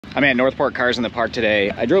I'm at Northport Cars in the Park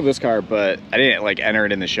today. I drove this car, but I didn't like enter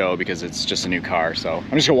it in the show because it's just a new car. So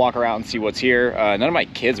I'm just gonna walk around and see what's here. None of my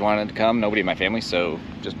kids wanted to come, nobody in my family, so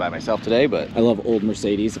just by myself today. But I love old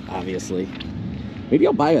Mercedes, obviously. Maybe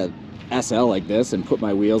I'll buy a SL like this and put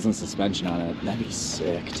my wheels and suspension on it. That'd be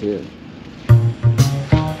sick too.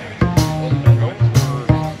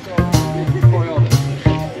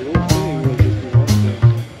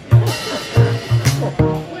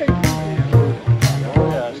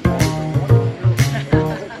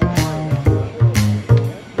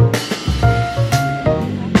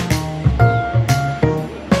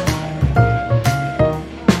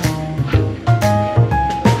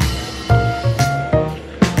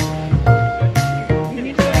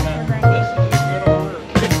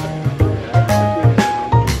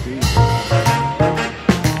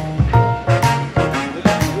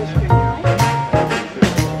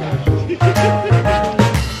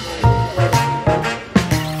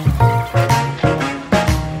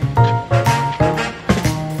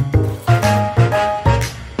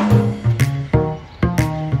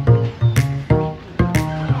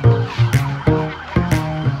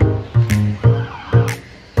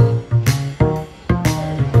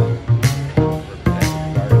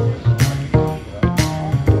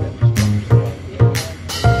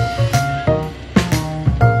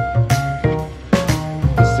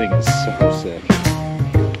 Thing is so sick.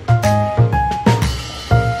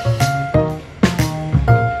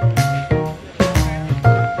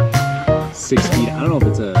 6 speed. I don't know if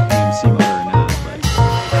it's a AMC motor or not, but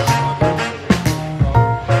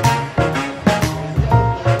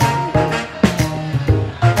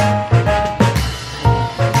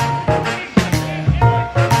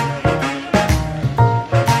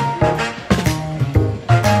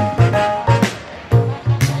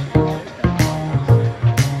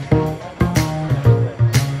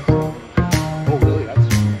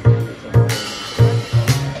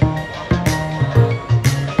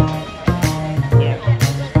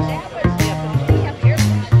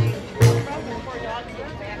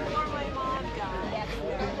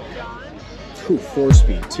ooh,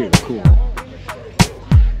 4-speed too, cool.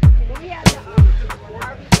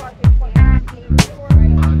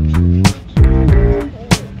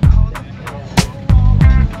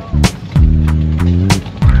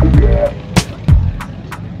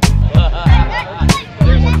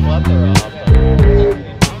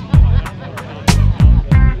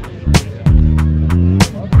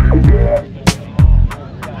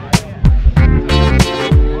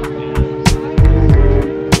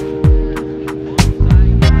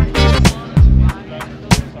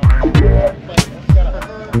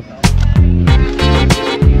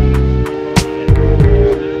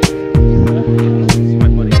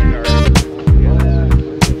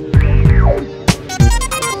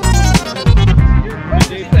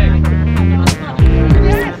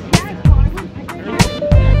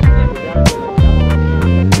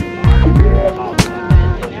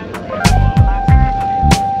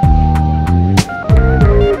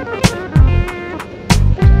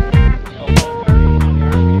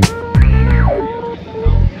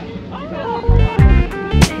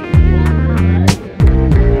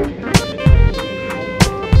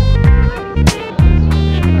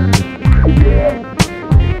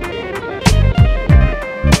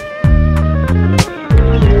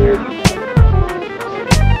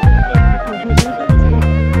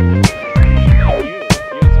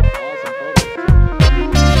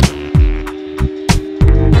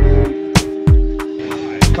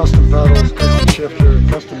 Custom pedals, custom shifter,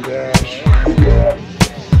 custom dash.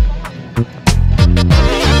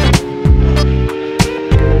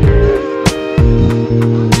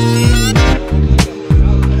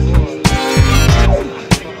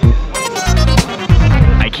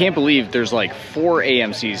 I can't believe there's like 4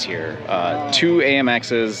 AMCs here. 2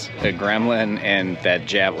 AMXs, a Gremlin, and that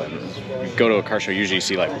Javelin. You go to a car show, usually you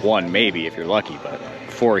see like 1 maybe if you're lucky, but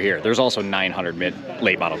 4 here. There's also 900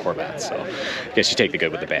 late model Corvettes, so I guess you take the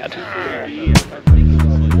good with the bad.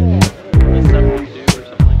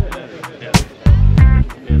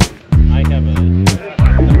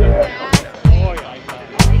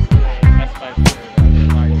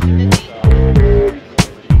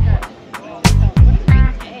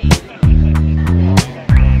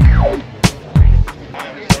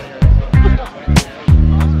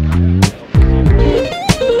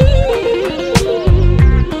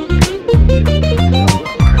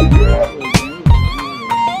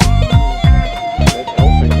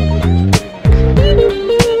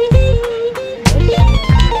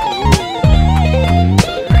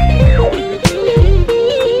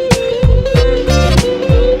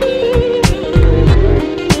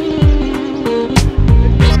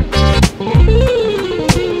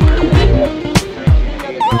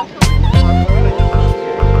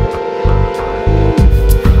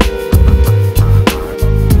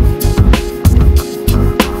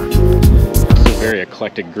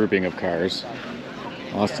 grouping of cars.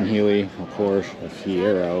 Austin Healey, a Porsche, a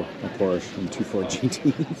Fiero, a Porsche, and 2 Ford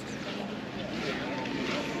GTs.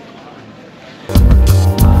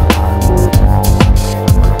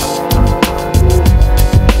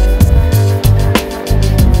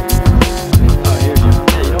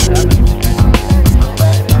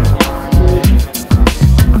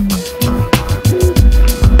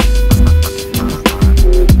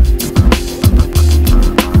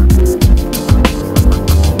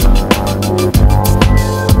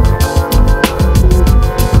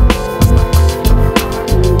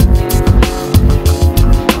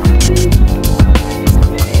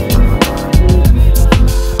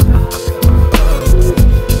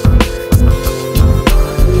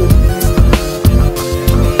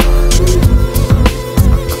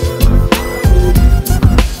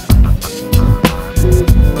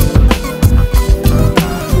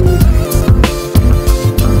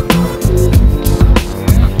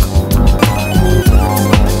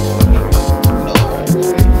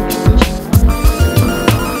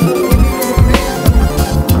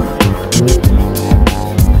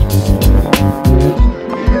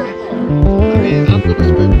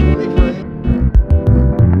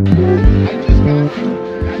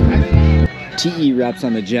 TE wraps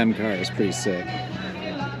on the gem car is pretty sick.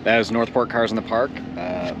 That is Northport Cars in the Park.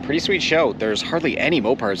 Pretty sweet show. There's hardly any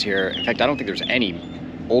Mopars here. In fact, I don't think there's any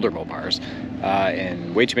older Mopars,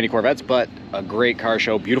 and way too many Corvettes, but a great car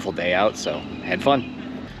show, beautiful day out, so had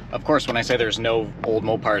fun. Of course, when I say there's no old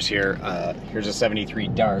Mopars here, here's a 73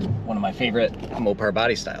 Dart, one of my favorite Mopar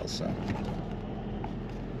body styles. So.